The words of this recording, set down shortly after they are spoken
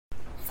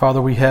Father,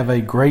 we have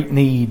a great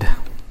need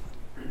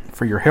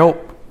for your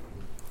help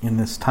in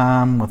this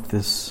time with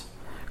this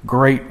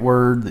great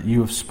word that you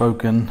have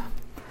spoken.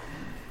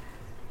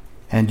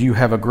 And you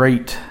have a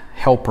great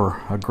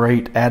helper, a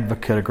great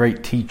advocate, a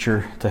great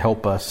teacher to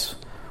help us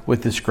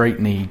with this great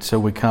need. So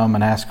we come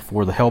and ask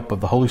for the help of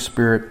the Holy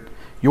Spirit,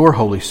 your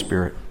Holy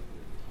Spirit,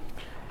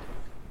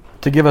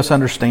 to give us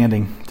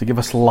understanding, to give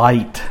us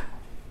light.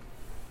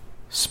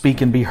 Speak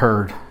and be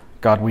heard.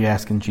 God, we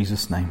ask in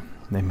Jesus' name.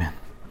 Amen.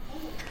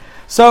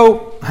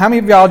 So, how many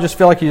of y'all just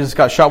feel like you just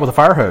got shot with a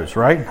fire hose,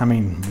 right? I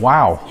mean,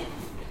 wow.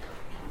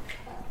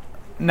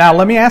 Now,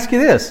 let me ask you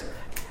this.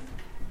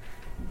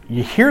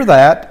 You hear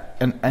that,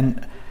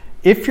 and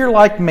if you're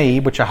like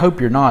me, which I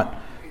hope you're not,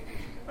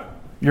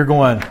 you're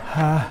going,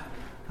 I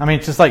mean,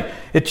 it's just like,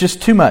 it's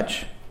just too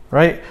much,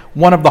 right?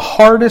 One of the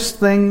hardest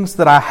things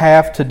that I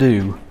have to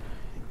do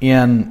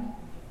in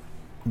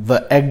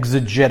the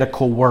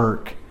exegetical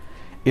work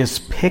is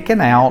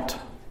picking out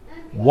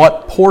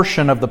what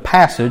portion of the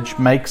passage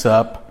makes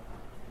up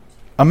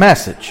a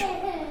message.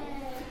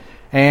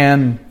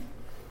 And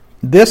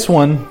this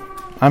one,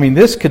 I mean,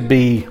 this could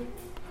be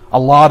a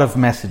lot of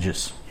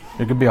messages.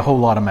 It could be a whole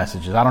lot of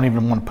messages. I don't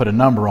even want to put a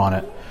number on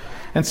it.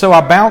 And so I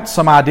bounced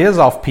some ideas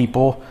off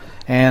people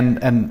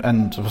and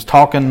was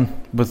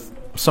talking with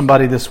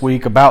somebody this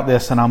week about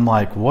this, and I'm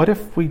like, what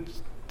if we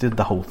did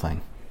the whole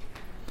thing?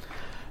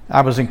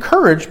 I was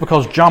encouraged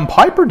because John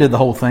Piper did the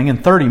whole thing in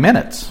 30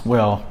 minutes.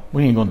 Well,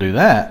 we ain't going to do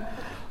that.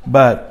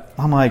 But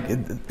I'm like,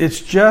 it's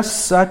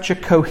just such a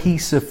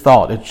cohesive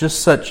thought. It's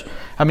just such,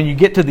 I mean, you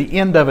get to the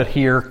end of it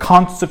here,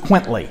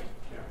 consequently.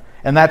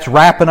 And that's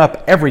wrapping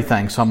up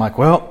everything. So I'm like,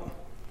 well,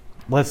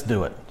 let's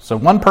do it. So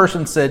one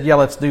person said, yeah,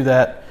 let's do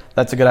that.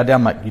 That's a good idea.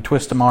 I'm like, you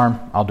twist my arm,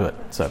 I'll do it.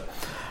 So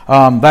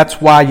that's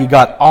why you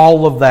got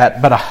all of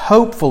that. But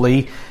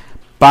hopefully,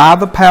 by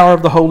the power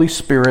of the Holy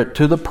Spirit,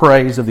 to the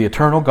praise of the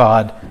eternal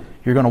God,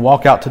 you're going to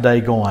walk out today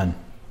going,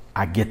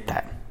 I get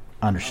that.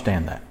 I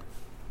understand that.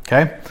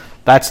 Okay?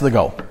 That's the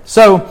goal.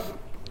 So,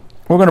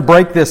 we're going to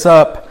break this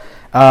up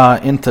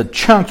into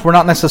chunks. We're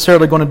not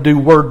necessarily going to do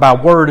word by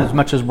word as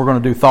much as we're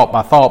going to do thought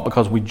by thought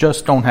because we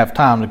just don't have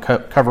time to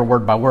cover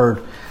word by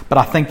word. But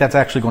I think that's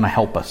actually going to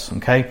help us.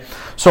 Okay?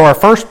 So, our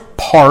first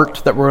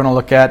part that we're going to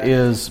look at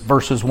is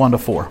verses 1 to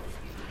 4.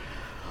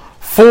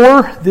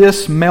 For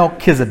this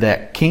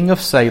Melchizedek, king of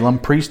Salem,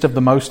 priest of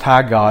the Most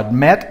High God,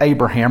 met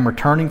Abraham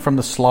returning from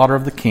the slaughter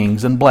of the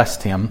kings and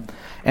blessed him.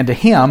 And to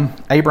him,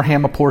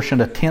 Abraham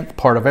apportioned a tenth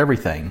part of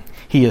everything.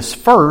 He is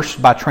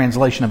first, by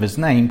translation of his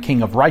name,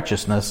 king of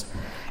righteousness.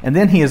 And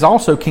then he is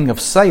also king of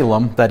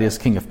Salem, that is,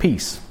 king of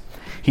peace.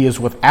 He is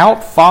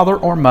without father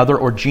or mother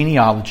or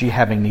genealogy,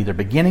 having neither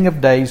beginning of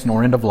days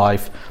nor end of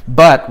life.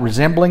 But,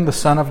 resembling the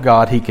Son of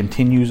God, he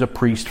continues a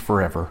priest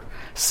forever.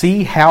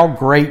 See how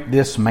great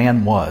this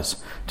man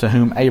was, to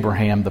whom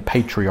Abraham, the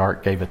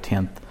patriarch, gave a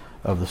tenth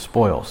of the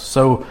spoils.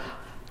 So,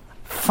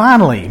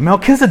 finally,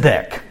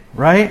 Melchizedek,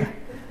 right?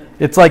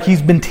 It's like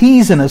he's been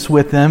teasing us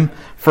with him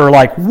for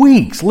like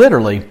weeks,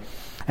 literally.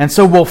 And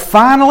so we'll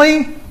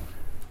finally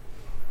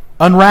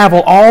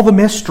unravel all the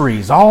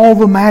mysteries, all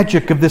the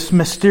magic of this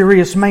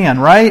mysterious man,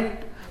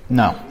 right?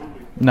 No,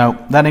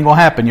 that ain't going to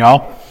happen,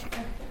 y'all.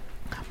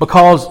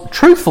 Because,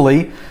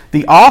 truthfully,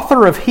 the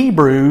author of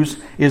Hebrews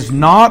is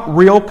not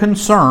real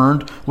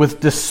concerned with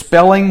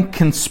dispelling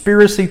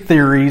conspiracy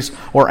theories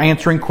or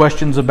answering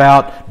questions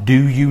about,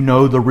 do you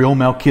know the real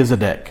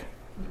Melchizedek?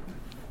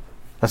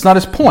 That's not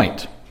his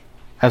point,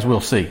 as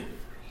we'll see.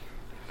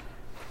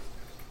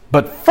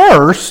 But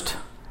first,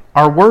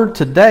 our word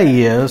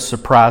today is,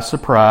 surprise,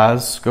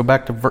 surprise, go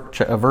back to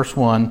verse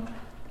 1,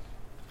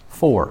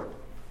 4.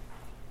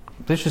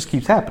 This just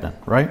keeps happening,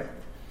 right?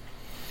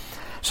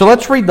 So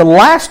let's read the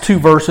last two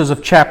verses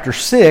of chapter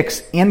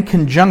 6 in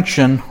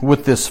conjunction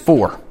with this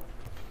 4.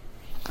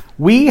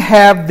 We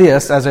have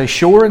this as a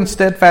sure and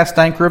steadfast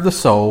anchor of the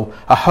soul,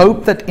 a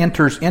hope that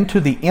enters into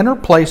the inner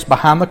place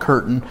behind the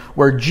curtain,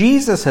 where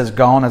Jesus has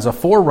gone as a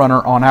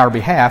forerunner on our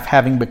behalf,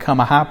 having become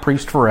a high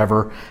priest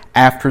forever,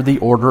 after the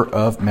order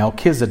of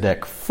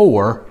Melchizedek,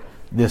 for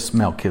this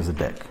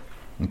Melchizedek.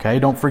 Okay,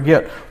 don't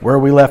forget where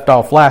we left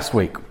off last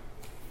week.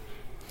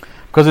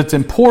 Because it's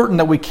important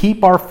that we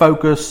keep our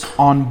focus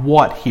on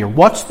what here?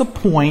 What's the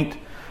point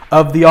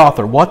of the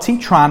author? What's he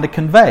trying to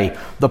convey?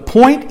 The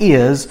point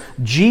is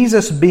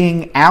Jesus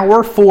being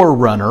our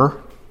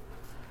forerunner,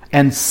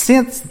 and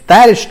since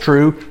that is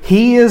true,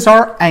 he is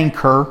our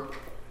anchor.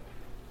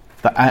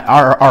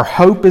 Our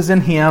hope is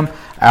in him.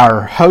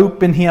 Our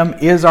hope in him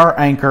is our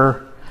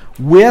anchor,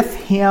 with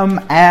him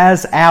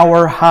as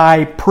our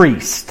high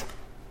priest.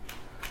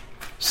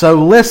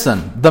 So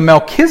listen, the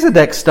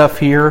Melchizedek stuff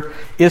here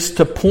is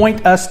to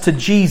point us to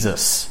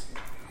Jesus.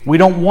 We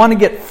don't want to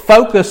get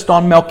focused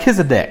on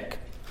Melchizedek.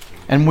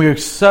 And we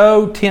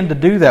so tend to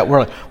do that. We're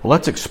like, well,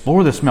 let's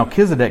explore this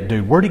Melchizedek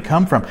dude. Where'd he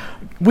come from?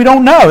 We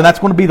don't know, and that's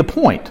going to be the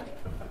point.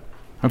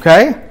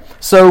 Okay?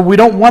 So we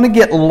don't want to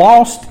get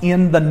lost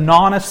in the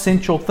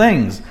non-essential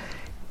things.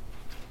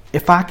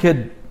 If I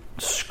could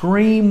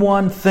scream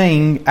one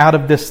thing out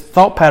of this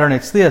thought pattern,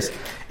 it's this: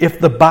 if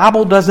the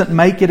Bible doesn't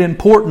make it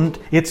important,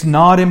 it's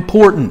not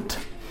important.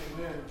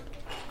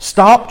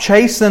 Stop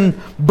chasing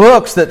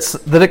books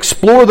that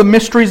explore the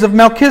mysteries of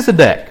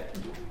Melchizedek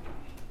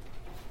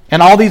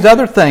and all these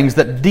other things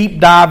that deep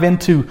dive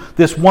into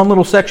this one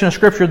little section of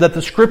Scripture that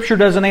the Scripture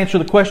doesn't answer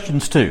the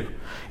questions to.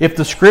 If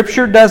the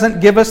Scripture doesn't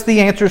give us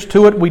the answers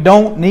to it, we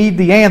don't need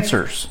the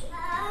answers.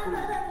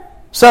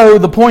 So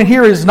the point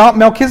here is not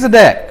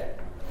Melchizedek.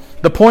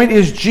 The point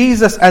is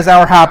Jesus as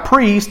our high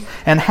priest,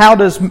 and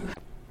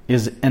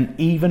is an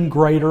even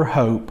greater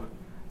hope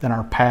than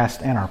our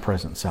past and our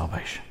present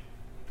salvation.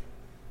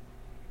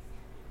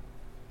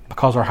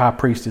 Because our high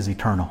priest is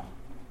eternal.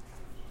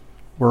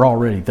 We're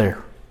already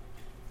there.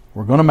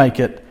 We're going to make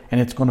it,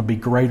 and it's going to be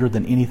greater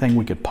than anything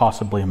we could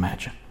possibly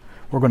imagine.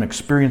 We're going to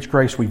experience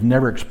grace we've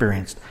never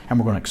experienced, and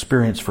we're going to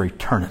experience for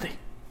eternity.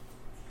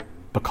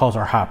 Because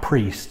our high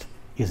priest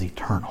is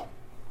eternal.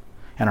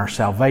 And our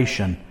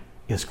salvation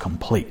is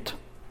complete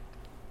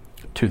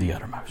to the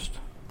uttermost.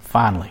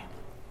 Finally,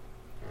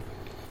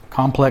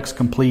 complex,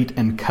 complete,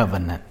 and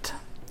covenant.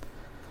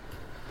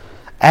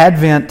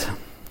 Advent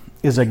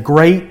is a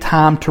great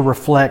time to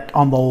reflect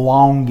on the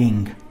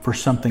longing for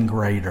something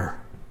greater,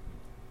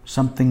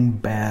 something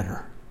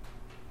better.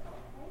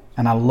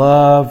 And I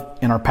love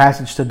in our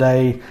passage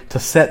today to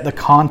set the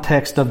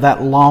context of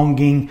that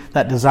longing,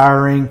 that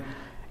desiring,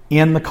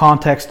 in the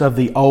context of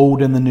the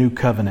Old and the New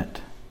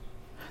Covenant.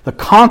 The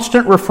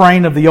constant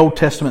refrain of the Old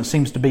Testament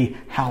seems to be,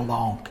 how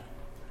long?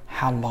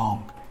 How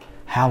long?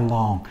 How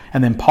long?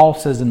 And then Paul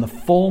says, in the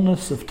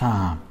fullness of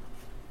time,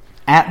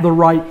 at the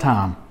right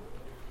time,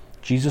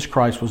 Jesus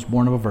Christ was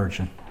born of a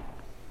virgin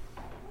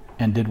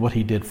and did what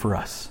He did for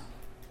us.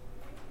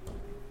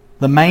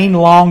 The main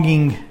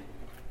longing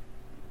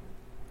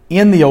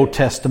in the Old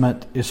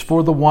Testament is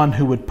for the one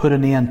who would put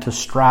an end to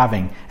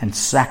striving and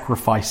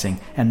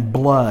sacrificing and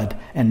blood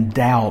and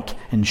doubt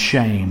and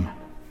shame.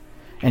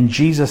 And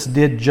Jesus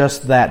did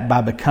just that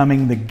by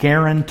becoming the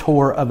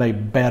guarantor of a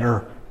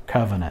better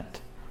covenant,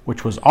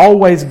 which was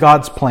always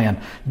God's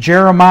plan.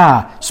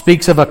 Jeremiah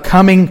speaks of a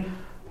coming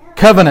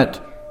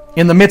covenant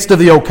in the midst of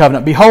the old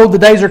covenant. Behold, the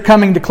days are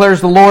coming, declares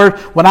the Lord,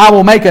 when I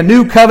will make a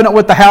new covenant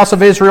with the house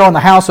of Israel and the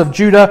house of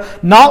Judah,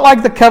 not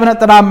like the covenant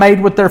that I made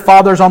with their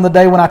fathers on the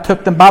day when I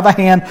took them by the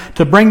hand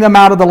to bring them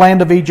out of the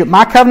land of Egypt.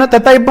 My covenant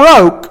that they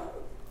broke,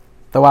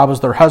 though I was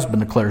their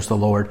husband, declares the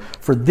Lord.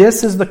 For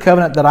this is the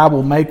covenant that I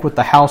will make with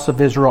the house of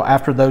Israel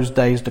after those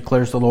days,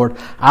 declares the Lord.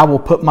 I will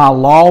put my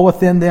law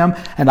within them,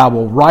 and I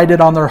will write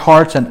it on their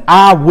hearts, and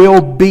I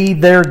will be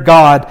their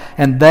God,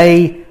 and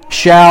they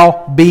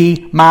shall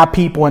be my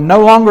people. And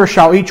no longer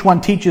shall each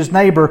one teach his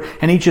neighbor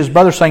and each his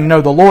brother, saying,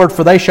 know the Lord,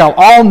 for they shall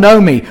all know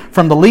me,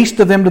 from the least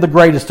of them to the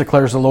greatest,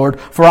 declares the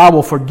Lord. For I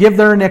will forgive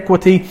their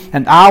iniquity,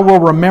 and I will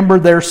remember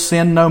their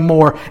sin no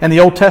more. And the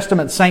Old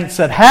Testament saints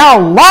said, how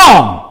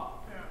long?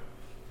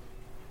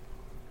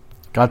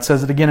 God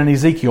says it again in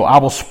Ezekiel, I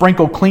will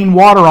sprinkle clean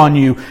water on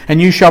you, and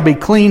you shall be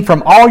clean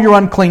from all your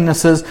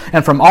uncleannesses,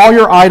 and from all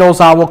your idols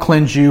I will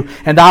cleanse you,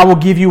 and I will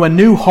give you a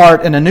new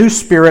heart, and a new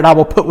spirit I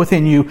will put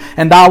within you,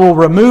 and I will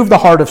remove the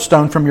heart of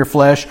stone from your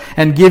flesh,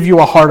 and give you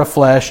a heart of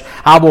flesh.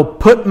 I will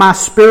put my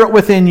spirit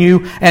within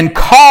you, and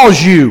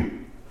cause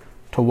you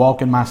to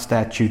walk in my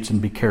statutes,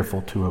 and be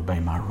careful to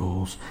obey my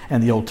rules.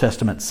 And the Old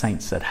Testament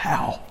saints said,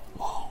 how?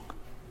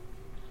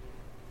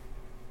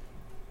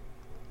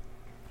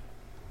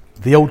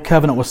 The old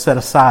covenant was set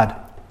aside,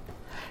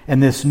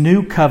 and this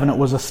new covenant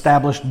was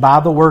established by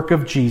the work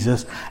of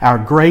Jesus, our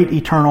great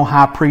eternal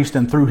high priest,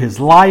 and through His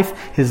life,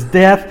 His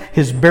death,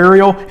 His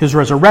burial, His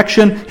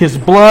resurrection, His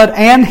blood,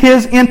 and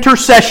His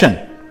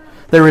intercession.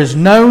 There is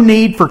no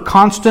need for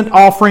constant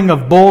offering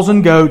of bulls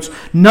and goats,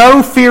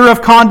 no fear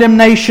of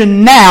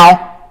condemnation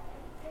now,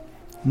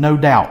 no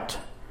doubt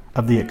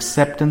of the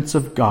acceptance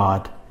of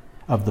God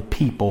of the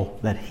people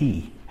that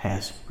He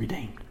has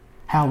redeemed.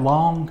 How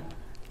long?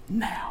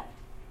 Now.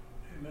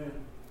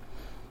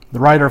 The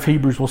writer of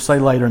Hebrews will say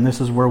later, and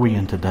this is where we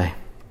end today.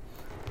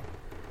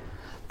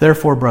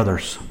 Therefore,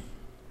 brothers,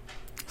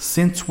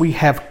 since we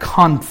have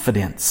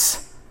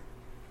confidence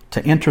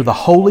to enter the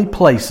holy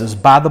places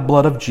by the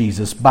blood of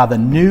Jesus, by the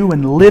new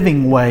and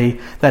living way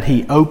that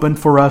He opened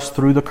for us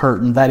through the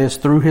curtain, that is,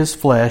 through His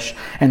flesh,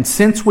 and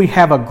since we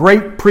have a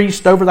great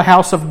priest over the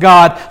house of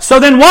God,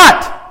 so then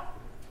what?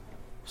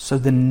 So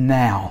then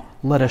now,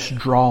 let us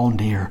draw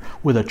near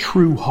with a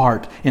true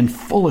heart in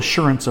full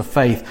assurance of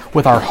faith,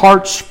 with our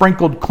hearts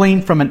sprinkled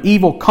clean from an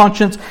evil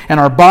conscience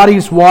and our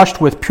bodies washed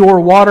with pure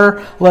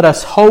water. Let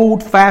us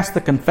hold fast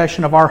the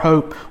confession of our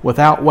hope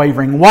without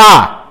wavering.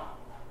 Why?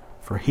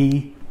 For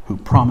He who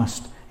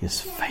promised is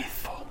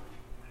faithful.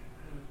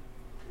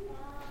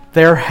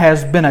 There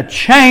has been a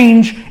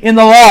change in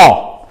the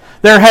law.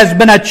 There has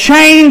been a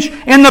change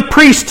in the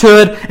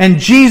priesthood, and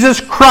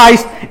Jesus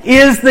Christ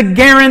is the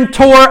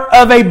guarantor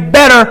of a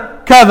better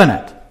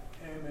covenant.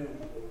 Amen.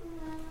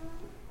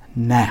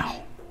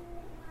 Now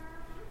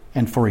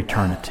and for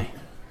eternity.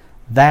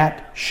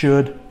 That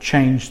should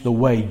change the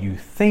way you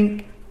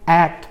think,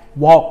 act,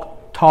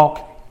 walk,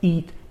 talk,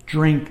 eat,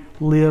 drink,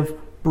 live,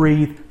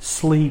 breathe,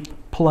 sleep,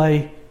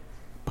 play,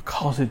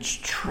 because it's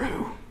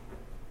true.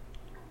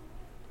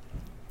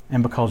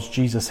 And because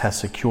Jesus has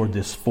secured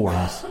this for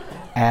us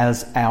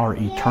as our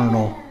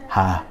eternal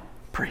high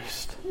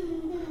priest.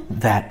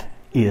 That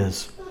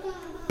is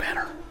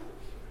better.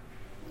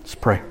 Let's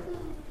pray.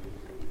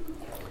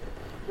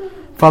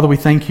 Father, we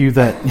thank you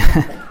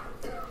that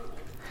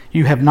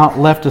you have not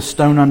left a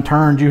stone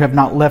unturned. You have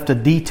not left a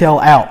detail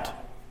out.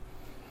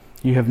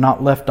 You have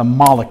not left a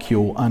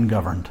molecule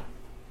ungoverned.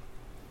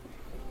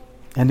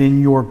 And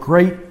in your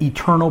great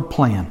eternal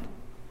plan,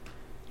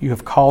 you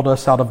have called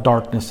us out of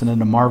darkness and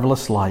into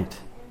marvelous light.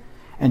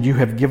 And you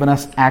have given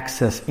us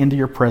access into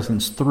your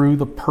presence through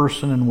the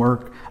person and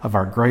work of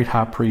our great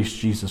high priest,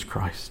 Jesus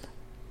Christ.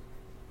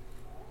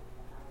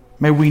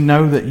 May we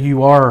know that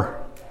you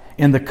are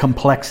in the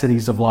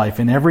complexities of life,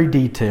 in every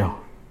detail.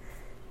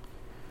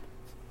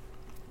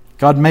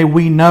 God, may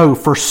we know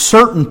for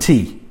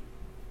certainty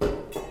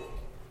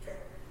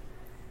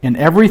in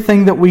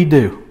everything that we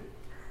do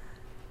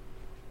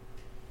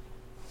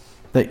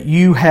that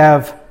you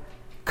have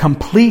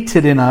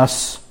completed in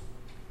us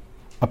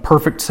a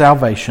perfect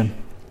salvation,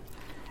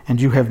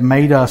 and you have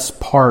made us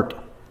part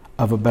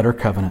of a better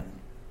covenant.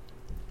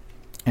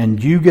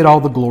 And you get all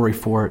the glory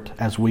for it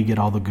as we get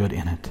all the good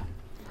in it.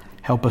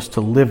 Help us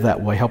to live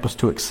that way. Help us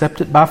to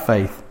accept it by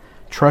faith,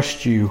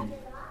 trust you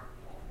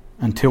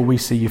until we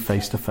see you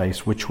face to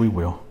face, which we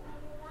will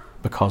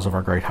because of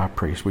our great high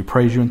priest. We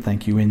praise you and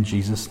thank you in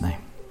Jesus' name.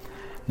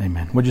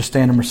 Amen. Would you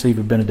stand and receive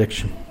a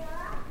benediction?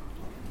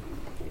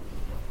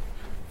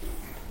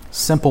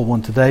 Simple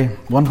one today,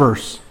 one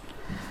verse.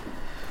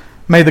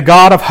 May the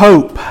God of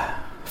hope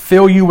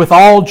fill you with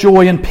all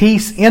joy and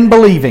peace in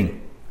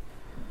believing,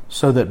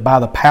 so that by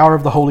the power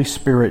of the Holy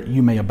Spirit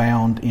you may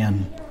abound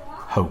in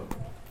hope.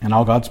 And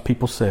all God's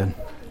people said,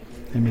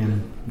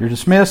 amen. You're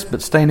dismissed,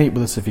 but stay and eat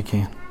with us if you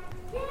can.